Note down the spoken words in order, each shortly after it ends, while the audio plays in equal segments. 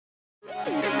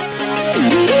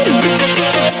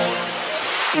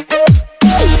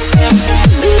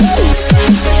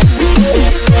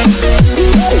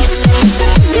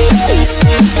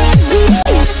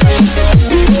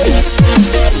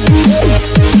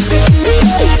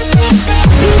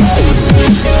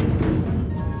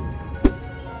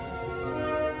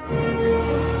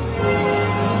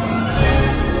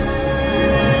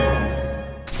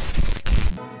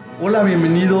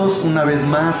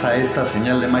más a esta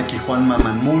señal de Maik y Juan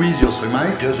Maman Movies. Yo soy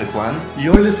Maik. Yo soy Juan. Y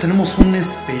hoy les tenemos un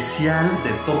especial de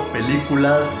top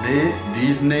películas de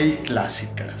Disney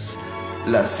clásicas.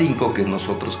 Las 5 que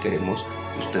nosotros queremos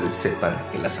que ustedes sepan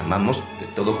que las amamos de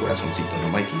todo corazoncito,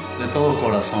 ¿no, Mikey? De todo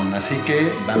corazón, así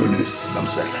que vámonos.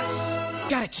 Vamos a verlas.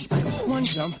 Gotta keep one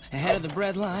jump ahead of the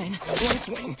breadline, one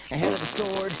swing ahead of the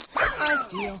sword. I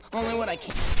steal only what I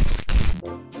can.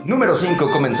 Número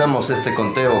 5, comenzamos este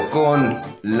conteo con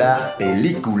la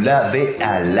película de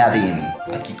Aladdin,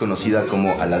 aquí conocida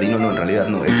como Aladino. No, en realidad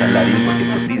no es Aladdin, porque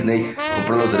pues Disney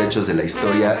compró los derechos de la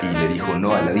historia y le dijo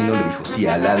no a Aladino, le dijo sí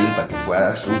a Aladdin para que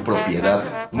fuera su propiedad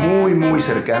muy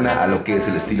cercana a lo que es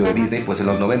el estilo de Disney. Pues en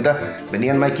los 90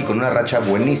 venían Mikey con una racha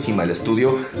buenísima. El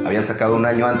estudio habían sacado un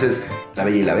año antes La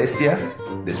Bella y la Bestia,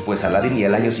 después Aladdin, y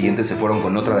al año siguiente se fueron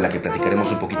con otra de la que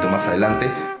platicaremos un poquito más adelante.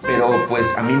 Pero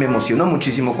pues a mí me emocionó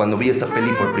muchísimo cuando vi esta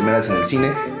peli por primera vez en el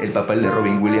cine. El papel de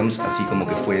Robin Williams así como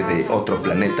que fue de otro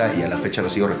planeta, y a la fecha lo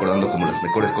sigo recordando como las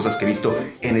mejores cosas que he visto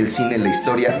en el cine, en la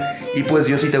historia. Y pues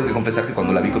yo sí tengo que confesar que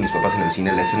cuando la vi con mis papás en el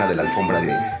cine, la escena de la alfombra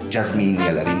de Jasmine y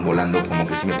Aladdin volando, como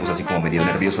que sí me puso así como medio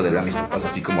nervioso de ver a mis papás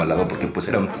así como al lado, porque pues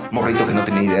era un morrito que no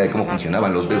tenía idea de cómo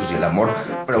funcionaban los besos y el amor,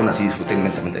 pero aún así disfruté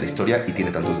inmensamente de la historia y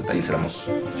tiene tantos detalles hermosos.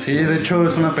 Sí, de hecho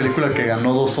es una película que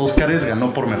ganó 2 Óscares,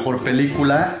 ganó por mejor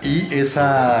película, y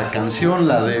esa canción,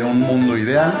 la de Un Mundo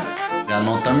Ideal,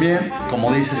 ganó también.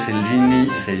 Como dices, el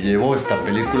Genie se llevó esta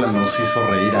película, nos hizo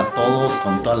reír a todos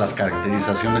con todas las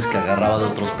caracterizaciones que agarraba de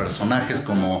otros personajes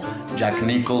como Jack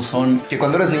Nicholson. Que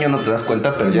cuando eres niño no te das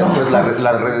cuenta, pero ya después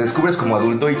la redescubres como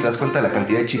adulto y te das cuenta de la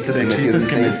cantidad de chistes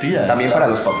que metía. También para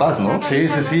los papás, ¿no? Sí.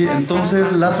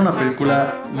 Entonces la hace una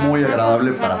película muy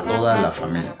agradable para toda la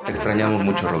familia. Extrañamos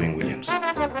mucho a Robin Williams.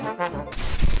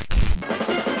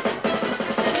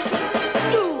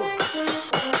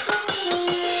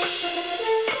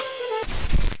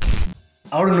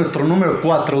 Ahora en nuestro número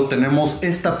 4 tenemos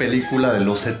esta película de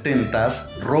los 70s,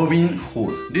 Robin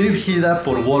Hood, dirigida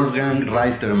por Wolfgang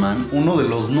Reitherman, uno de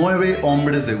los 9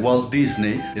 hombres de Walt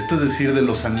Disney, esto es decir, de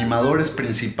los animadores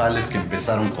principales que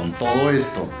empezaron con todo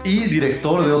esto, y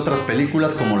director de otras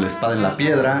películas como La Espada en la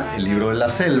Piedra, El Libro de la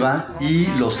Selva y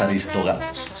Los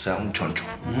Aristogatos. O sea, un choncho.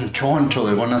 Un choncho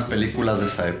de buenas películas de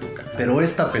esa época. Pero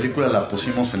esta película la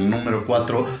pusimos en el número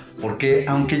 4 porque,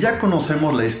 aunque ya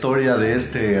conocemos la historia de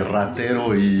este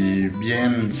ratero y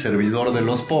bien servidor de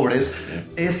los pobres,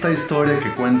 esta historia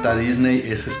que cuenta Disney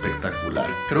es espectacular.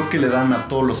 Creo que le dan a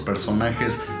todos los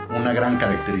personajes una gran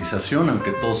caracterización,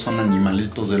 aunque todos son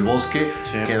animalitos del bosque,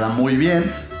 queda muy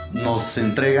bien. Nos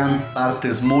entregan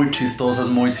partes muy chistosas,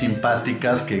 muy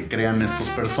simpáticas que crean estos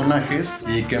personajes.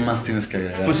 ¿Y qué más tienes que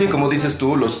agregar? Pues sí, como dices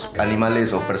tú, los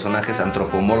animales o personajes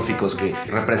antropomórficos que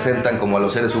representan como a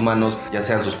los seres humanos, ya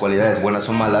sean sus cualidades buenas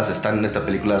o malas, están en esta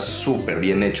película súper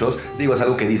bien hechos. Digo, es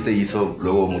algo que Disney hizo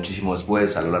luego muchísimo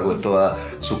después, a lo largo de toda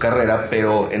su carrera,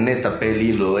 pero en esta peli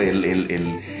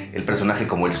el personaje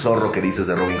como el zorro que dices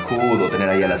de Robin Hood, o tener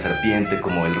ahí a la serpiente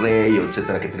como el rey,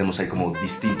 etcétera, que tenemos ahí como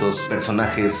distintos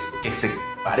personajes que se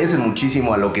parecen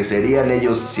muchísimo a lo que serían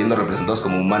ellos siendo representados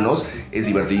como humanos, es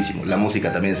divertidísimo. La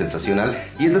música también es sensacional,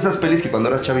 y es de esas pelis que cuando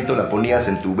eras chavito la ponías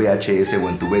en tu VHS o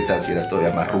en tu beta, si eras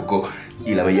todavía más ruco,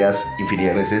 y la veías infinidad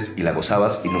de veces y la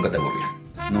gozabas y nunca te aburría.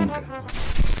 Nunca.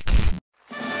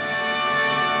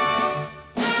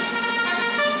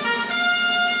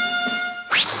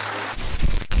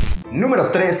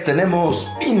 Número 3 tenemos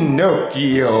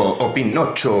Pinocchio, o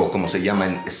Pinocho, como se llama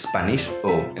en Spanish,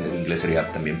 o en inglés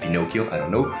sería también Pinocchio, I don't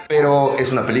know. Pero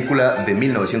es una película de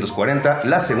 1940,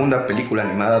 la segunda película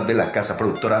animada de la casa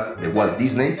productora de Walt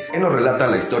Disney, que nos relata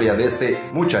la historia de este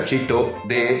muchachito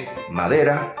de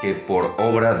madera que por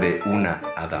obra de una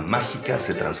hada mágica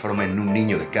se transforma en un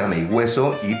niño de carne y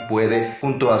hueso y puede,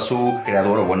 junto a su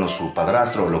creador, o bueno, su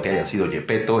padrastro, o lo que haya sido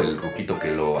Gepetto, el ruquito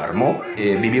que lo armó,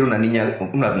 vivir una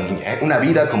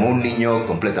vida como un niño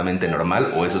completamente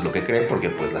normal, o eso es lo que cree, porque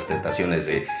pues las tentaciones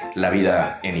de la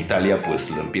vida en Italia pues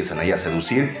lo empiezan ahí a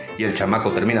seducir, y el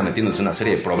chamaco termina metiéndose en una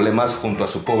serie de problemas junto a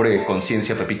su pobre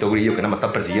conciencia Pepito Grillo, que nada más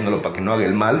está persiguiéndolo para que no haga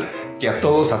el mal, que a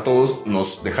todos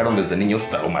nos dejaron desde niños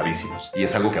traumadísimos. Y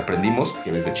es algo que aprendimos,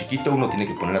 que desde chiquito uno tiene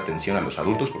que poner atención a los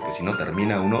adultos, porque si no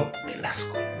termina uno del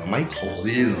asco, ¿no, Mike?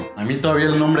 Jodido. A mí todavía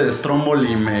el nombre de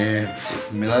Stromboli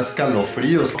me da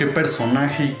escalofríos. Qué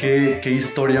personaje y qué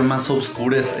historia más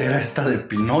oscura era esta de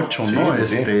Pinocho, ¿no?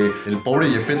 Sí. El pobre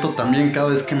Gepetto también, cada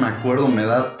vez que me acuerdo me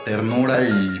da ternura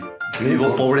y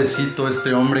digo, pobrecito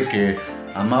este hombre que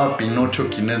amaba a Pinocho,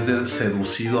 quien es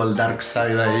seducido al dark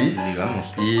side ahí.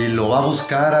 Digamos. Y lo va a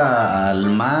buscar al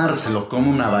mar, se lo come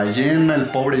una ballena. El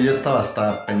pobre ya estaba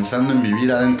hasta pensando en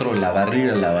vivir adentro de la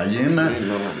barriga de la ballena. Sí,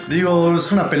 no. Digo,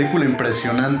 es una película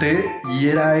impresionante y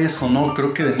era eso, ¿no?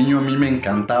 Creo que de niño a mí me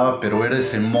encantaba, pero era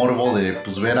ese morbo de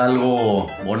pues ver algo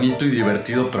bonito y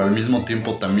divertido, pero al mismo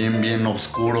tiempo también bien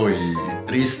oscuro y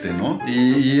triste, ¿no?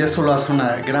 Y eso lo hace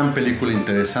una gran película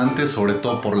interesante, sobre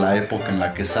todo por la época en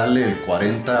la que sale, el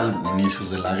 40,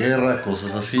 inicios de la guerra,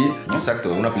 cosas así, ¿no?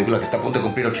 Exacto, una película que está a punto de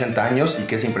cumplir 80 años y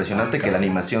que es impresionante, que la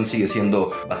animación sigue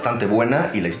siendo bastante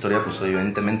buena y la historia pues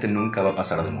evidentemente nunca va a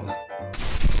pasar de moda.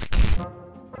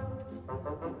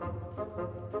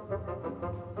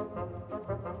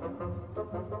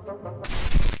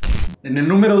 En el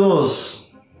número 2.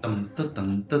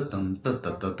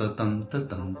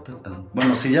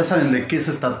 Bueno, si ya saben de qué es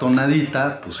esta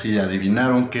tonadita, pues sí,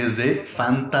 adivinaron que es de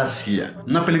Fantasía.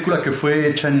 Una película que fue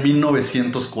hecha en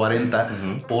 1940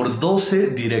 por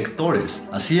 12 directores.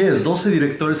 Así es, 12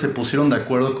 directores se pusieron de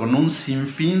acuerdo con un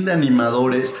sinfín de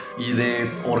animadores y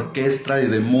de orquesta y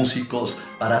de músicos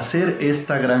para hacer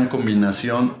esta gran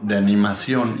combinación de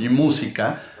animación y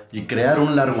música y crear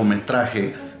un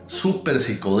largometraje súper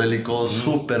psicodélico,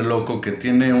 súper loco, que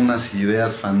tiene unas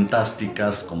ideas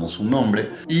fantásticas como su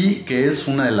nombre y que es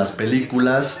una de las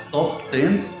películas top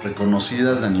 10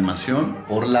 reconocidas de animación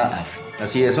por la AFI.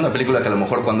 Así es, una película que a lo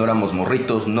mejor cuando éramos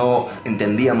morritos no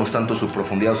entendíamos tanto su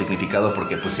profundidad o significado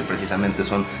porque pues sí, precisamente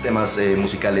son temas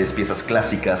musicales, piezas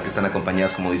clásicas que están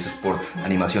acompañadas, como dices, por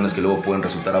animaciones que luego pueden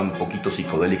resultar un poquito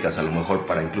psicodélicas a lo mejor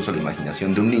para incluso la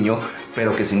imaginación de un niño,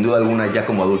 pero que sin duda alguna ya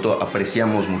como adulto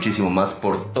apreciamos muchísimo más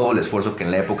por todo el esfuerzo que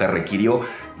en la época requirió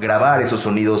grabar esos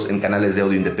sonidos en canales de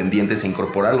audio independientes e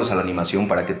incorporarlos a la animación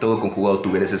para que todo conjugado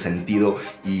tuviera ese sentido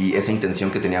y esa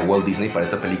intención que tenía Walt Disney para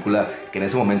esta película que en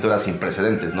ese momento era sin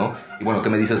precedentes, ¿no? Y bueno,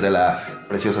 ¿qué me dices de la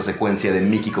preciosa secuencia de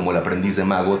Mickey como el aprendiz de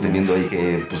mago, teniendo ahí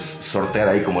que pues sortear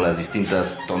ahí como las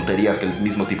distintas tonterías que el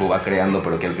mismo tipo va creando,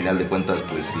 pero que al final de cuentas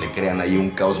pues le crean ahí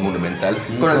un caos monumental?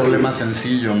 Un problema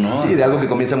sencillo, ¿no? Sí, de algo que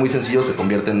comienza muy sencillo se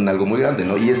convierte en algo muy grande,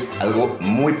 ¿no? Y es algo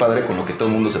muy padre con lo que todo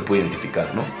el mundo se puede identificar,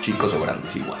 ¿no? Chicos o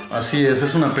grandes igual. Así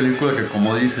es una película que,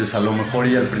 como dices, a lo mejor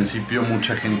y al principio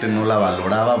mucha gente no la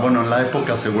valoraba. Bueno, en la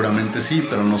época seguramente sí,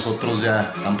 pero nosotros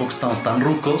ya tampoco estamos tan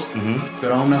rucos.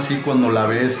 Pero aún así cuando la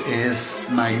ves es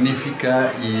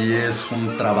magnífica y es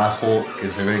un trabajo que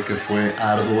se ve que fue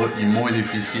arduo y muy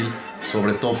difícil,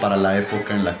 sobre todo para la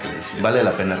época en la que la hicieron. Vale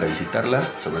la pena revisitarla,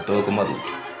 sobre todo como adulto.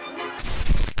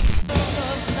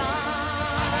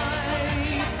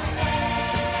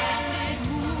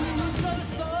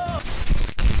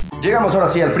 Llegamos ahora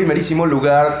sí al primerísimo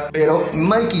lugar, pero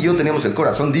Maik y yo teníamos el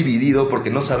corazón dividido porque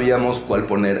no sabíamos cuál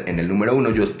poner en el número 1.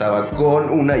 Yo estaba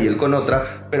con una y él con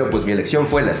otra, pero pues mi elección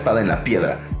fue La Espada en la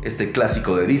Piedra, este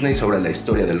clásico de Disney sobre la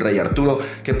historia del rey Arturo,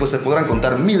 que pues se podrán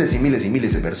contar miles y miles y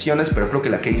miles de versiones, pero creo que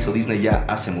la que hizo Disney ya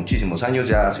hace muchísimos años,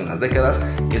 ya hace unas décadas,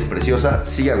 es preciosa,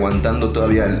 sigue aguantando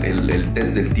todavía el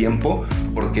test del tiempo,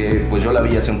 porque pues yo la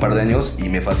vi hace un par de años y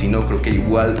me fascinó. Creo que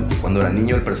igual que cuando era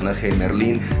niño, el personaje de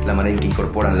Merlín, la manera en que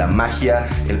incorporan la magia,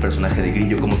 el personaje de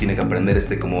Grillo, cómo tiene que aprender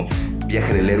este como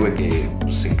viaje del héroe que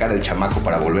pues, se encara el chamaco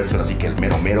para volverse ahora sí que el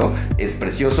mero mero, es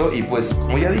precioso. Y pues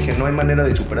como ya dije, no hay manera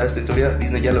de superar esta historia,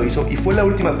 Disney ya lo hizo y fue la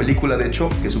última película de hecho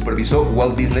que supervisó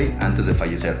Walt Disney antes de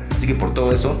fallecer, así que por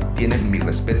todo eso tienen mi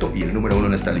respeto y el número 1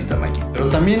 en esta lista, Mikey. Pero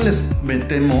también les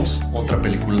metemos otra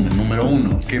película en el número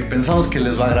 1 que pensamos que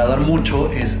les va a agradar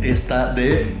mucho, es esta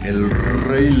de El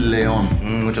Rey León.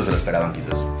 Muchos se la esperaban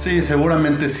quizás. Sí,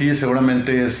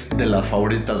 seguramente es de las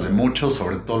favoritas de muchos,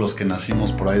 sobre todo los que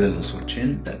nacimos por ahí de los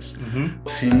 80s.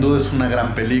 Sin duda es una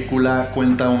gran película,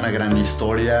 cuenta una gran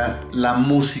historia, la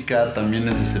música también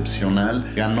es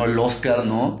excepcional, ganó el Oscar,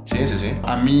 ¿no? Sí.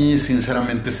 A mí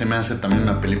sinceramente se me hace también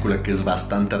una película que es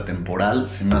bastante atemporal,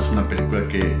 se me hace una película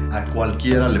que a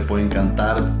cualquiera le puede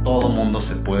encantar, todo mundo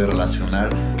se puede relacionar.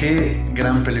 Qué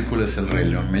gran película es El Rey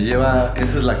León,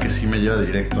 esa es la que sí me lleva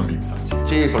directo a mi infancia.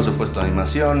 Sí, por supuesto,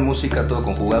 animación, música, todo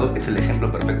conjugado, es el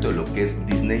ejemplo perfecto de lo que es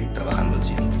Disney trabajando el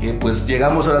cine. Y pues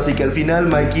llegamos ahora sí que al final,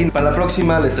 Mikey. Para la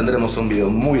próxima les tendremos un video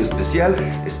muy especial,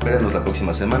 espérenos la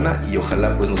próxima semana y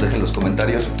ojalá pues nos dejen en los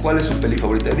comentarios cuál es su peli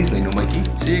favorita de Disney, ¿no, Mikey?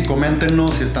 Sí,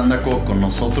 coméntenos si están de acuerdo con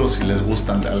nosotros, si les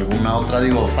gustan alguna otra.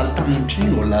 Digo, falta un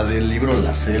chingo, la del libro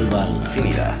La Selva,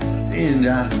 Infinidad. Sí,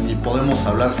 ya, ni podemos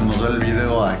hablar, se nos va el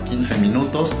video a 15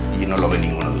 minutos. Y no lo ve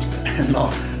ninguno de ustedes. No,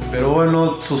 pero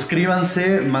bueno,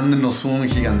 suscríbanse, mándenos un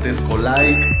gigantesco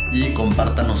like y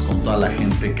compártanos con toda la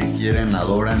gente que quieren,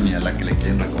 adoran y a la que le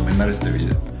quieren recomendar este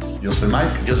video. Yo soy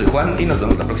Mike. Yo soy Juan y nos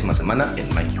vemos la próxima semana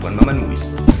en Maik y Juan Mama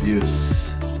Movies. Adiós.